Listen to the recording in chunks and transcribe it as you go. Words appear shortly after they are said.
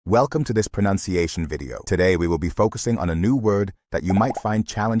Welcome to this pronunciation video. Today we will be focusing on a new word that you might find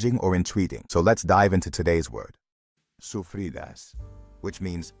challenging or intriguing. So let's dive into today's word. Sufridas, which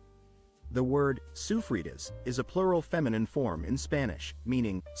means The word sufridas is a plural feminine form in Spanish,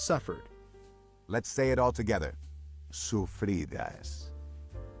 meaning suffered. let's say it all together. Sufridas.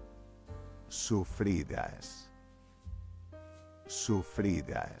 Sufridas.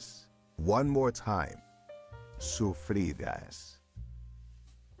 Sufridas. One more time. Sufridas.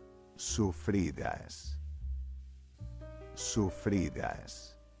 Sufridas.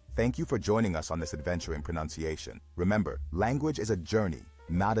 Sufridas. Thank you for joining us on this adventure in pronunciation. Remember, language is a journey,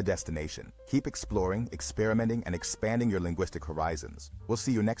 not a destination. Keep exploring, experimenting, and expanding your linguistic horizons. We'll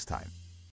see you next time.